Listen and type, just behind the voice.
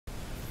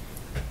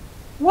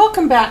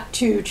Welcome back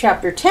to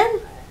Chapter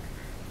 10.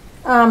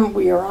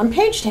 We are on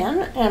page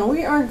 10, and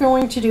we are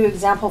going to do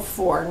example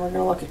 4, and we're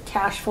going to look at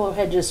cash flow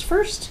hedges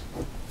first.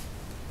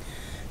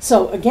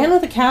 So again,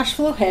 with a cash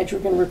flow hedge, we're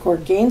going to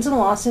record gains and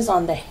losses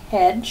on the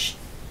hedge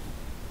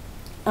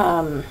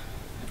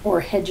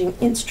or hedging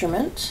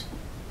instrument.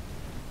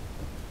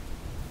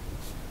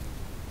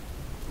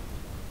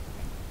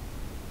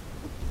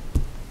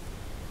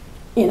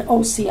 In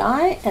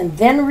OCI, and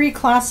then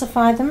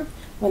reclassify them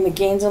when the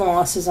gains and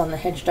losses on the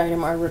hedged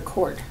item are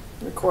recorded.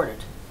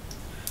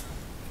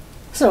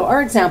 So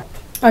our example,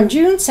 on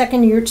June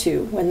 2nd, year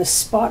 2, when the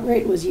spot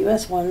rate was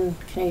US 1,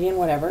 Canadian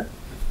whatever,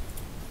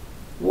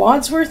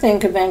 Wadsworth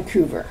Inc. of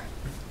Vancouver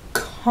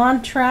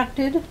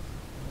contracted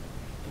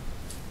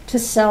to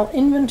sell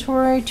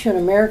inventory to an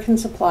American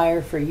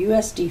supplier for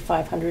USD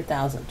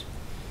 500,000.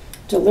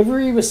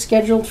 Delivery was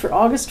scheduled for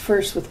August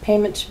 1st with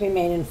payment to be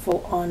made in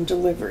full on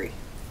delivery.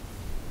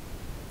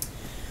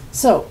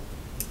 So,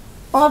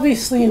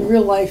 obviously in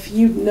real life,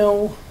 you'd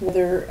know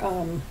whether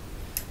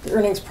the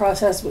earnings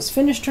process was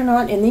finished or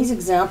not. In these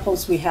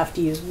examples, we have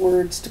to use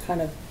words to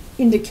kind of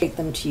indicate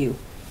them to you.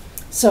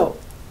 So,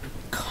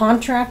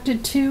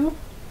 contracted to,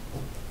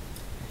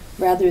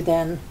 rather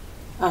than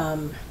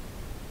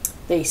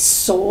they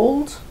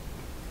sold.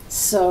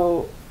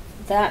 So,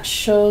 that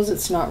shows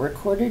it's not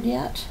recorded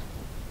yet.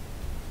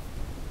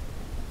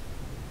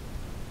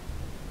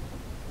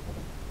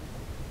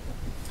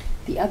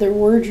 The other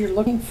word you're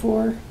looking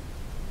for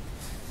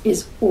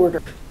is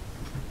order.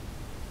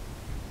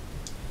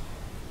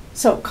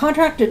 So,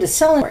 contracted to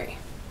sell inventory.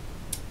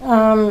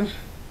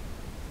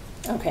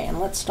 Okay, and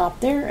let's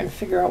stop there and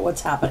figure out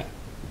what's happening.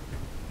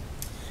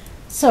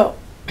 So,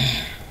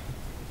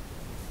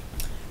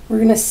 we're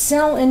going to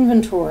sell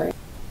inventory.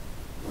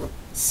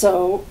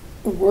 So,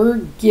 we're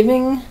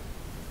giving,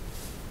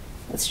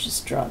 let's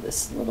just draw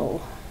this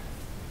little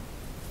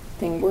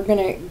thing. We're going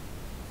to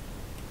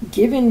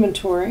give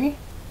inventory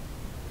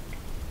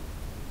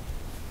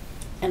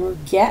and we'll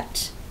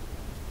get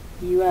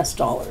US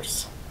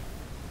dollars.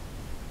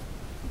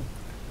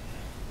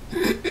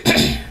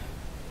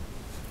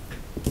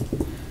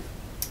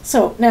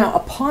 So now,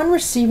 upon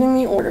receiving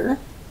the order,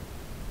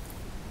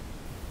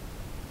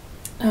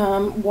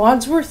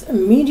 Wadsworth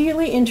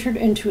immediately entered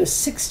into a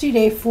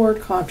 60-day forward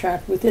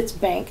contract with its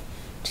bank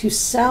to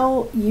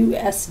sell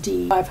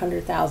USD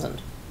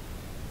 500,000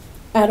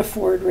 at a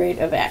forward rate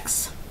of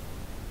X.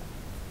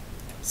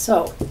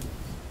 So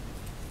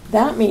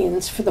that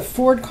means for the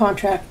forward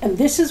contract, and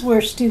this is where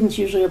students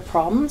usually have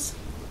problems.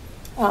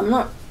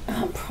 Not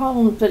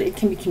problems, but it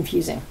can be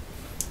confusing.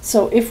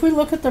 So if we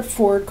look at the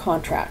forward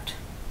contract,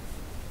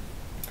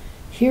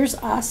 here's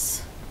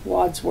us,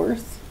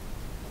 Wadsworth,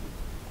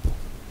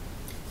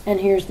 and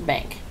here's the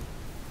bank.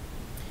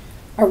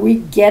 Are we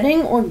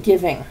getting or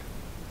giving?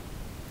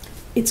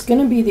 It's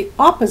going to be the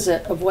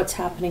opposite of what's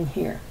happening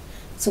here.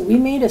 So we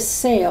made a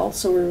sale,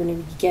 so we're going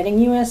to be getting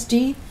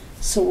USD,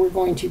 so we're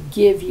going to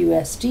give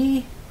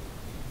USD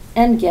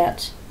and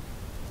get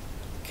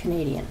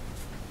Canadian.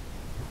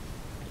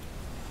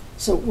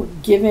 So we're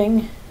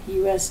giving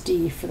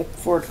USD for the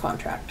forward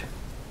contract.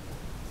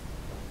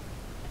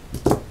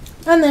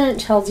 And then it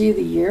tells you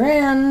the year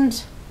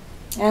end,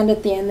 and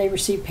at the end they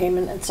receive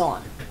payment and so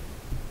on.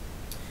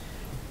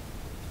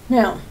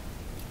 Now,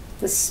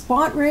 the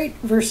spot rate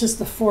versus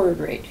the forward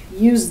rate.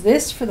 Use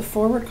this for the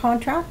forward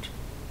contract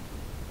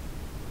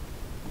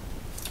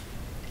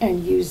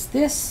and use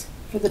this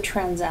for the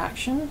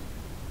transaction,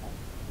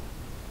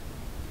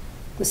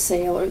 the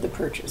sale or the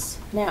purchase.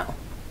 Now,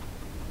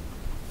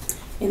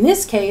 in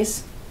this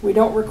case, we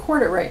don't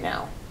record it right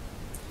now,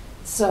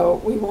 so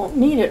we won't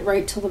need it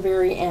right till the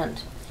very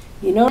end.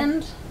 You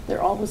know,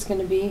 they're always going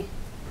to be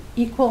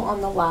equal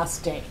on the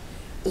last day.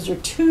 Those are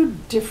two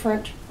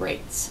different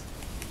rates.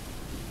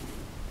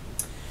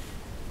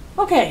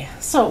 Okay,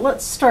 so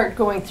let's start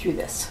going through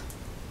this.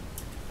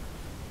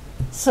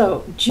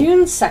 So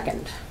June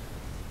 2nd,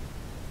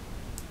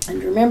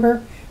 and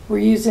remember, we're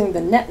using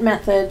the net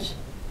method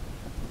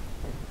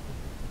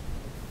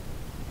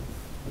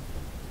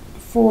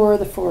for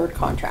the forward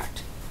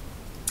contract.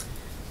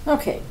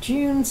 Okay,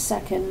 June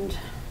 2nd,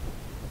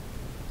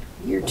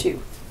 year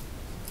 2.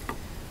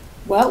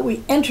 Well,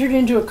 we entered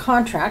into a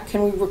contract.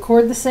 Can we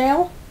record the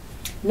sale?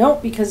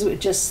 Nope, because it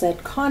just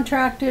said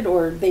contracted,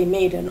 or they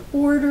made an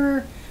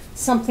order,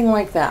 something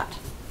like that.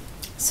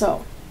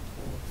 So,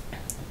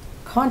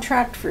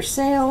 contract for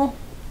sale,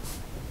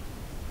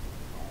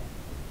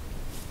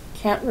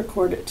 can't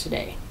record it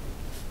today.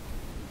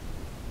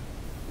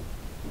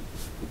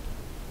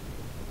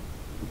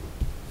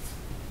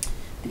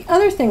 The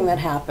other thing that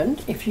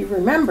happened, if you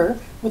remember,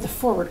 with a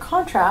forward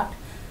contract,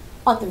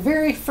 on the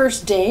very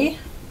first day,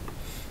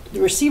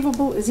 the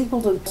receivable is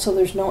equal to, so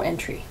there's no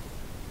entry.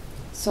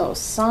 So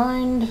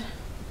signed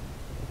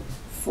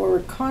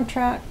forward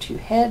contract to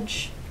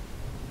hedge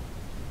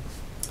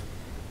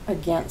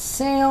against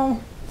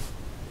sale.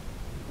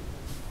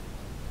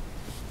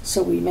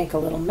 So we make a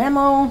little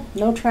memo,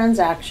 no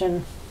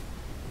transaction,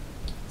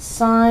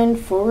 signed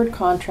forward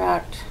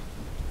contract,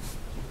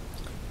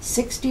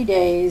 60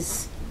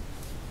 days,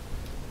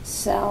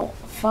 sell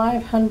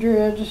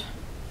 500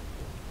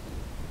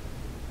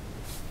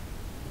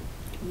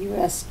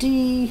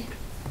 USD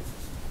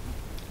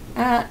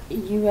at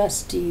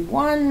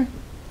USD1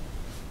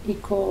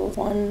 equals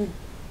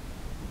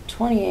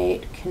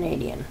 128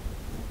 Canadian.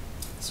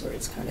 Sorry,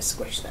 it's kind of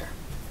squished there.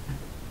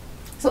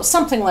 So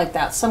something like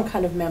that, some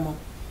kind of memo.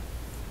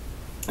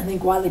 I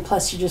think Wiley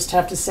Plus, you just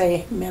have to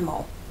say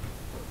memo.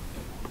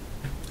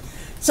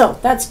 So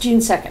that's June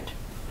 2nd.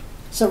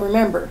 So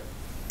remember,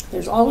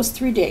 there's always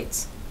 3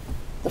 dates.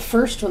 The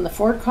first, when the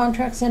forward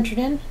contract's entered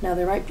in. Now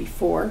there might be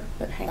 4,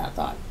 but hang on that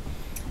thought.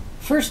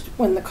 First,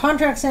 when the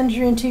contract's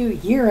entered into,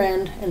 year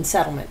end, and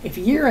settlement. If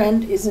year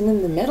end isn't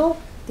in the middle,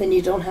 then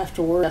you don't have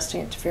to worry about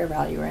adjusting it to fair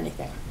value or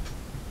anything.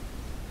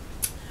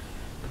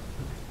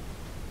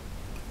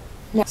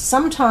 Now,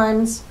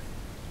 sometimes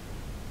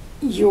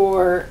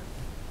your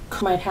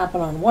might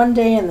happen on one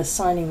day and the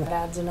signing that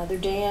adds another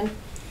day in,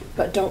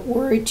 but don't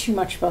worry too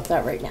much about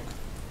that right now.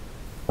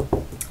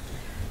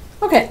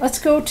 Okay, let's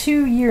go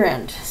to year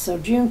end. So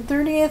June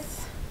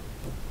 30th,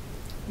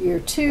 year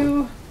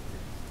 2,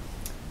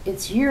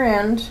 it's year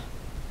end,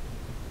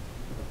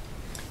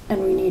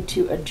 and we need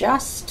to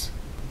adjust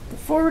the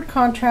forward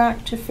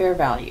contract to fair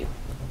value.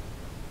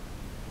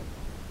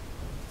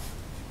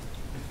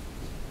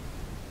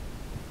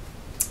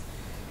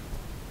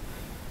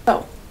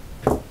 So,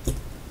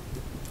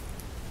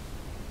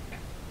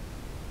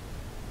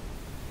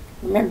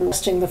 remember,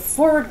 adjusting the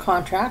forward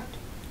contract,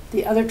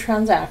 the other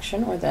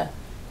transaction or the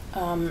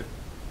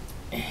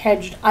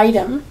hedged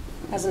item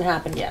hasn't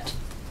happened yet.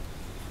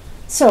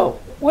 So,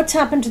 what's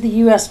happened to the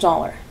US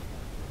dollar?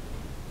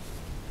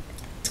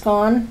 It's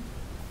gone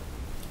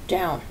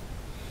down.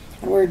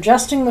 And we're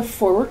adjusting the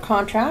forward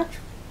contract.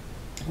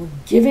 We're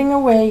giving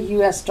away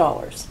US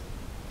dollars.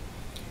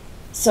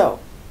 So,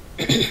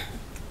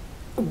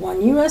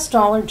 1 US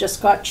dollar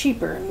just got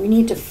cheaper, and we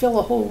need to fill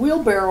a whole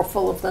wheelbarrow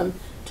full of them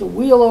to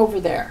wheel over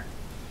there.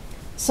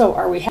 So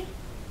are we?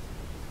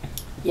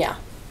 Yeah.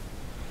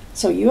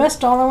 So US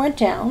dollar went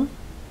down.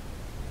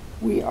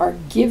 We are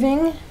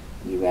giving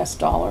US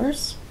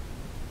dollars.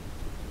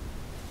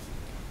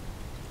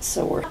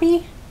 So we're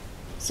happy.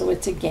 So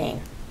it's a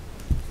gain.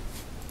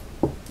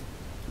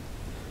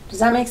 Does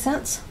that make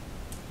sense?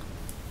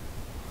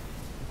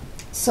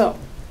 So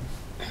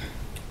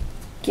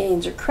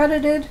gains are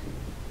credited.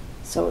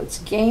 So it's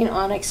gain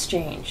on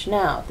exchange.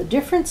 Now, the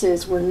difference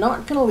is we're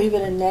not going to leave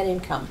it in net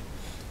income.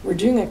 We're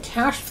doing a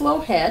cash flow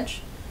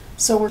hedge.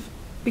 So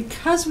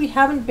because we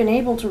haven't been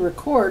able to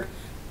record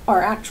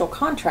our actual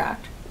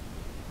contract,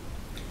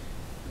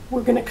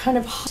 we're going to kind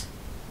of,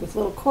 with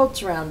little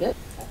quotes around it,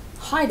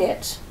 hide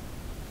it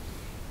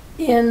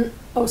in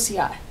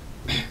OCI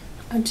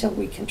until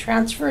we can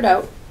transfer it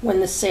out when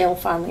the sale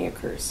finally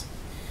occurs.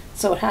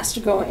 So it has to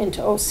go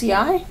into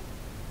OCI.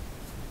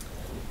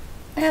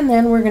 And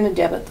then we're going to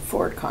debit the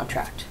forward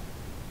contract.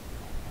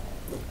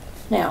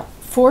 Now,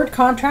 forward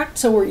contract,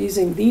 so we're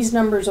using these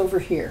numbers over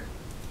here.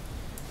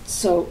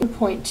 So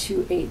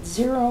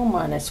 1.280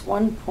 minus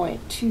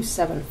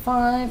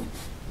 1.275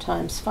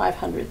 times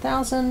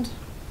 500,000,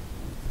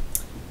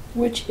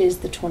 which is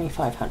the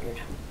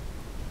 2,500.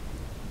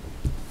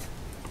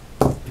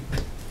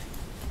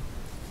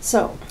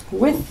 So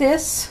with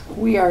this,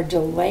 we are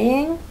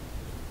delaying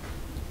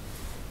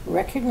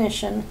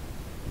recognition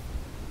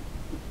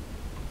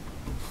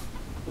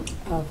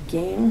of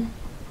gain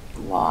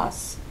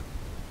loss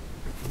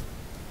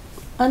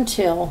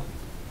until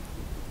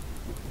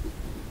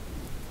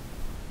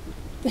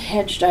the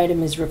hedged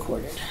item is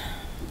recorded.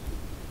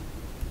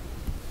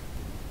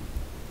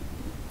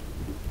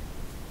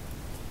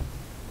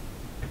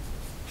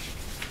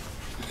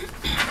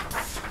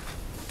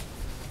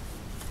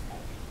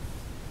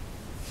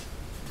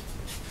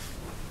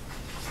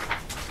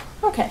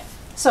 Okay,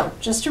 so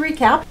just to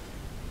recap,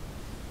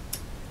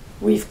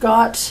 we've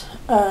got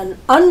an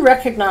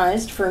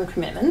unrecognized firm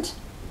commitment,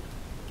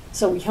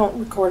 so we don't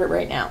record it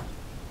right now.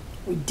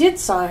 We did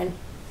sign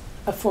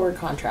a forward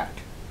contract,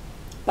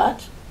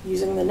 but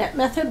using the net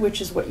method,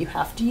 which is what you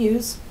have to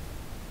use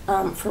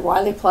for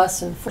Wiley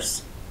Plus and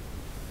Force,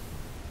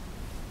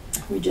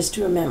 we just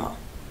do a memo.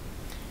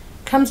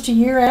 Comes to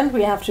year end,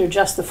 we have to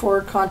adjust the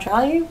forward contract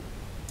value.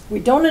 We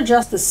don't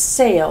adjust the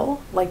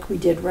sale like we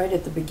did right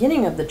at the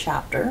beginning of the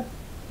chapter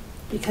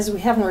because we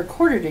haven't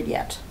recorded it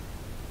yet.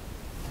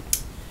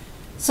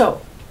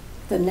 So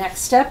the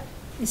next step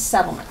is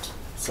settlement.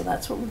 So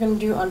that's what we're going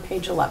to do on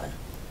page 11.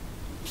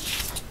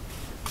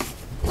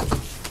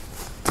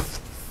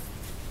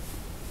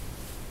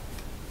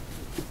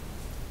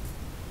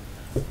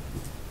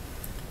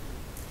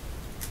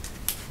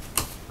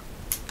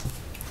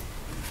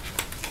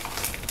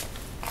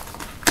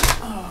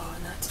 Oh,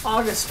 and that's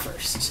August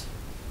 1st.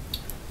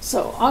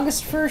 So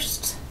August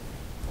 1st,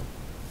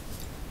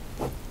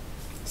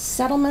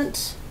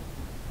 settlement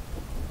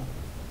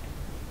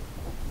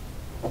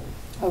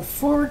of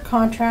forward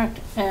contract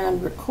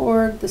and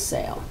record the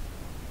sale.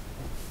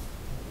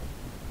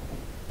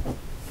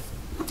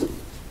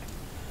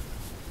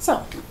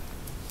 So,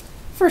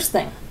 first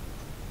thing,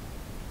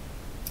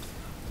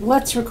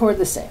 let's record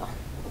the sale.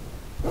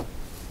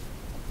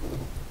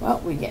 Well,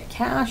 we get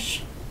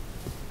cash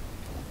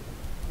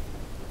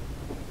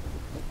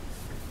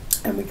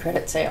and we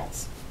credit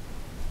sales.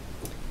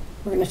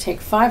 We're going to take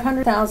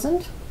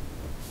 500,000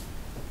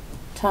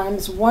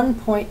 times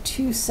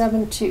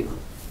 1.272.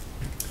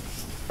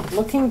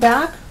 Looking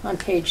back on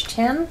page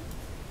 10,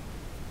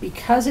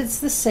 because it's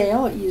the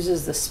sale, it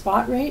uses the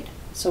spot rate,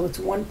 so it's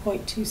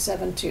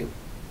 1.272.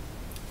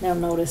 Now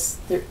notice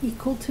they're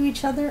equal to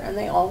each other, and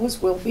they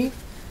always will be,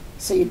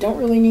 so you don't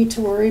really need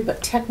to worry,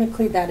 but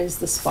technically that is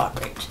the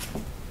spot rate.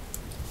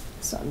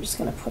 So I'm just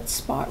going to put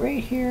spot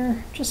rate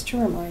here just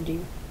to remind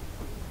you.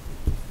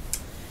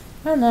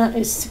 And that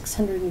is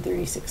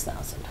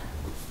 636,000.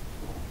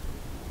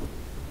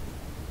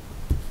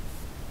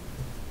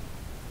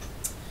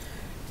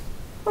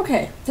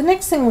 Okay, the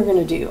next thing we're going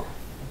to do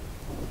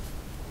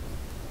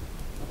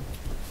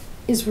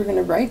is we're going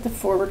to write the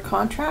forward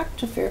contract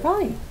to fair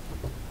value.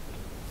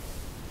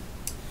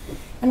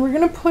 And we're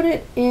going to put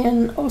it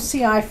in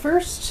OCI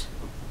first,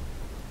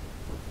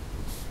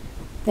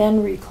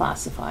 then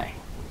reclassify.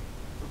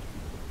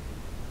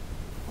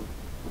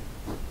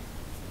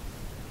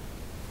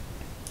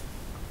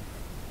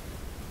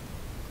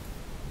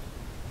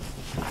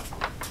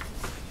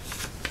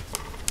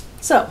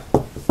 So,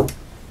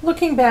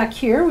 looking back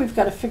here, we've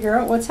got to figure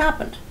out what's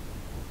happened.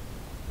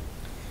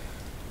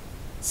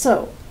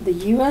 So, the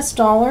US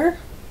dollar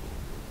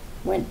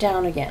went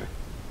down again.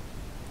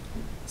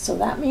 So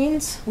that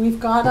means we've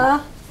got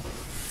a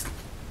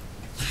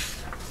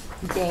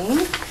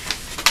gain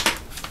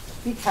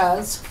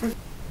because we're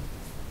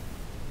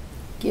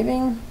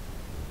giving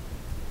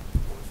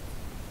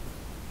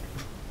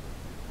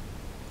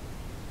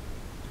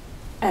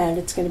and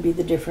it's going to be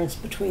the difference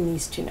between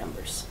these two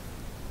numbers.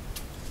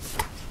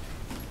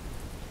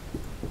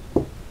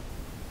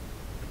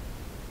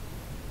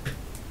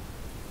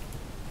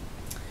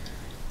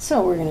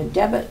 So we're going to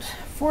debit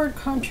forward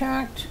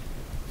contract,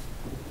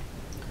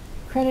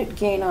 credit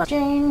gain on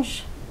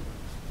exchange,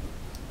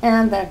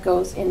 and that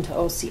goes into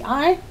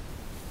OCI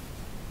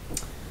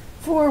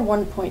for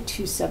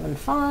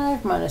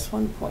 1.275 minus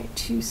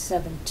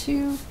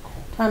 1.272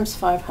 times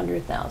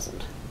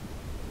 500,000.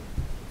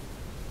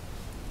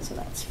 So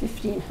that's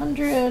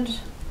 1,500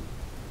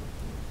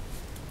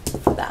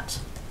 for that.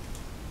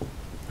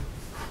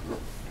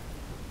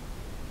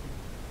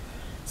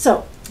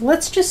 So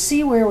let's just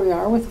see where we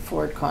are with the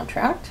forward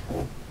contract.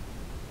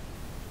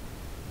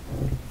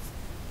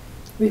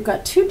 We've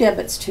got two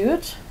debits to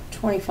it,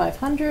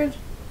 2,500,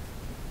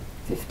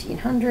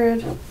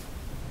 1,500.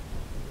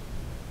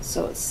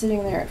 So it's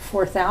sitting there at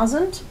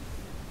 4,000.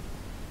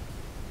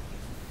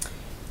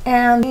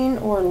 And gain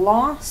or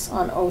loss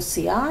on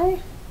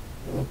OCI,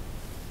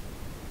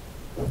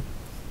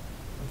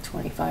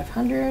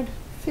 2,500,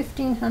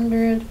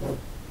 1,500,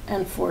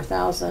 and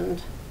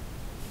 4,000.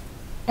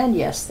 And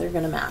yes, they're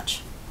going to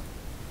match.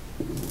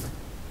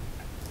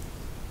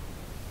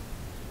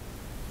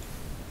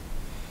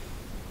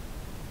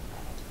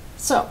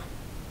 So,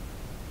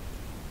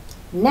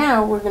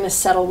 now we're going to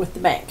settle with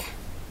the bank.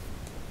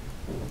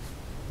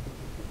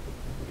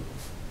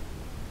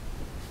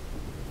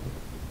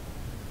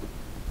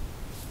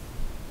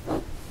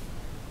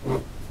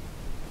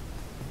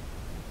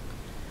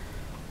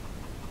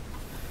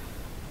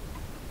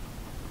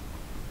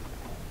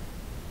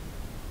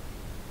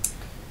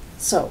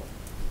 So,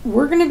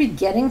 we're going to be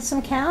getting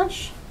some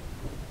cash.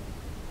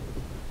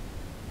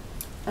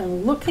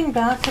 And looking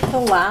back at the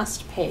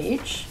last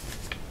page,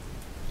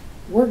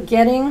 we're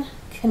getting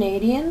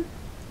Canadian,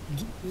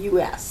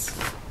 US.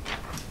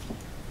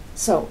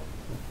 So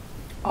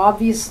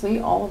obviously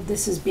all of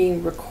this is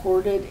being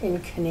recorded in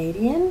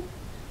Canadian,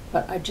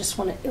 but I just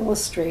want to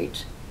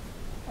illustrate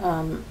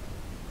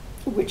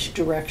which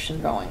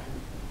direction going.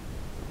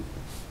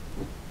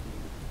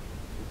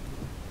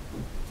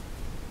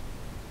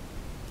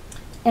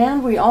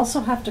 And we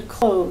also have to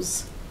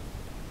close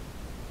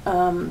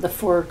the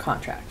forward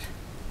contract.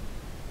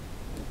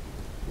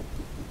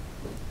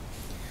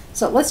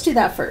 So let's do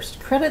that first.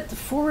 Credit the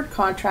forward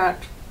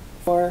contract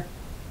for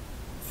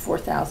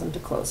 4,000 to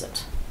close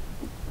it.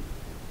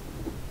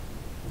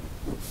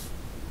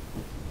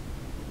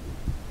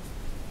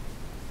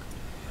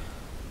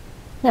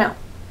 Now,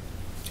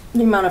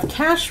 the amount of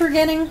cash we're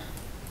getting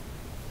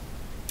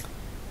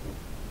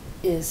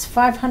is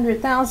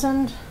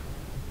 500,000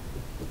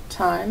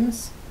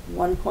 times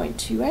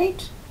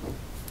 1.28,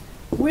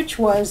 which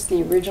was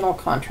the original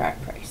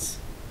contract price.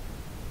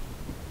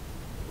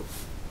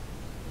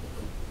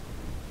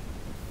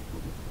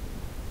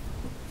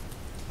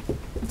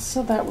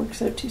 So that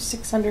works out to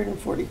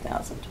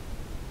 640,000.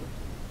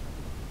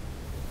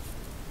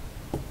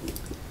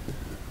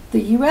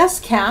 The US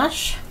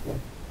cash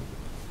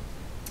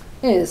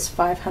is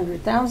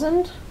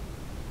 500,000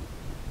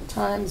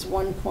 times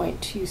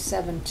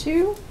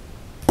 1.272,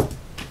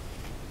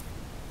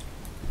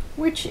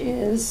 which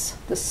is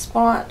the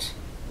spot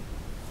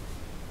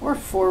or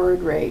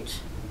forward rate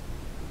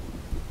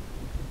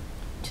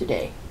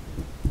today.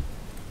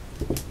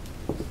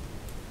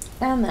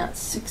 And that's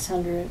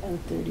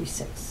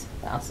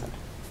 636,000.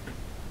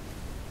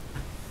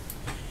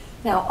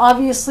 Now,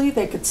 obviously,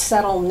 they could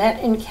settle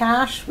net in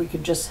cash. We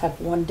could just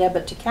have one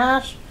debit to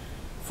cash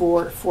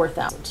for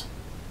 $4,000.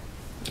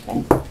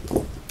 Okay,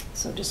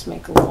 so just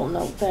make a little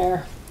note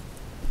there.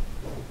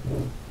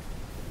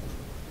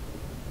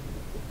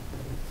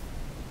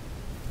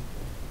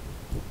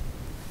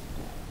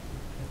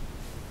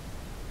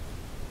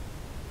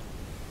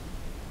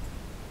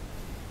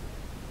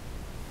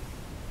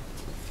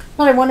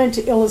 But I wanted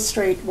to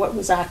illustrate what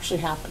was actually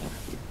happening.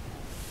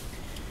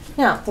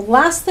 Now, the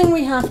last thing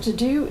we have to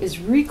do is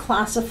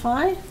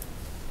reclassify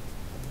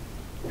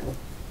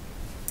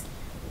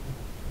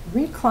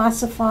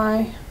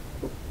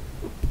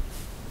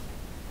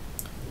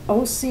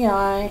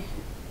OCI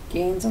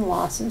gains and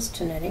losses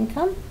to net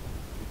income.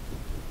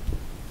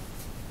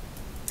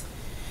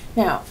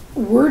 Now,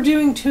 we're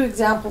doing two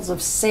examples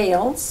of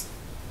sales.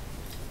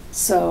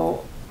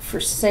 So for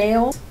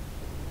sales,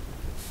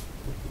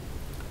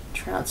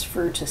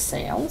 transfer to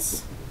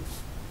sales,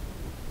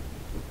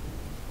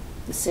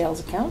 the sales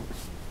account.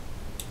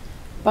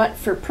 But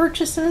for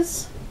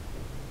purchases,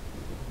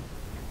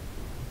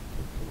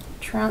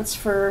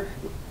 transfer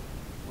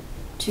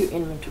to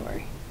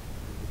inventory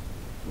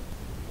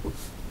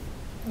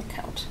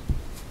account.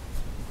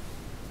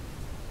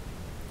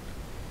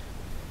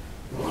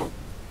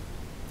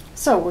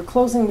 So we're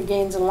closing the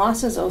gains and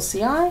losses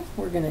OCI.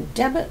 We're going to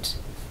debit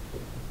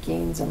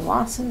gains and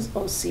losses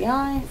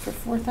OCI for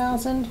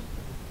 $4,000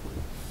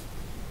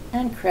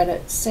 and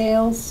credit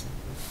sales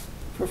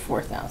for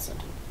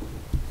 $4,000.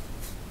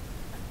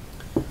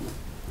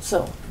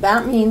 So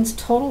that means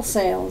total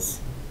sales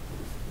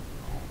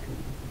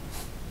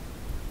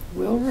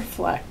will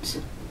reflect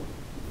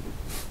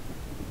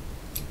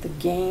the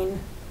gain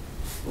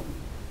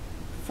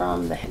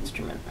from the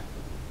instrument.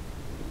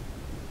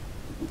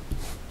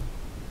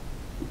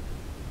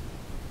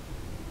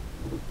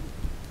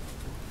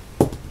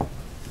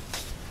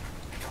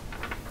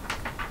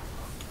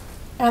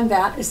 And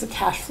that is the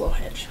cash flow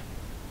hedge.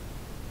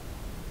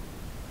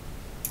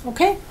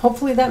 Okay,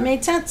 hopefully that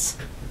made sense.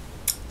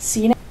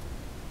 See you next.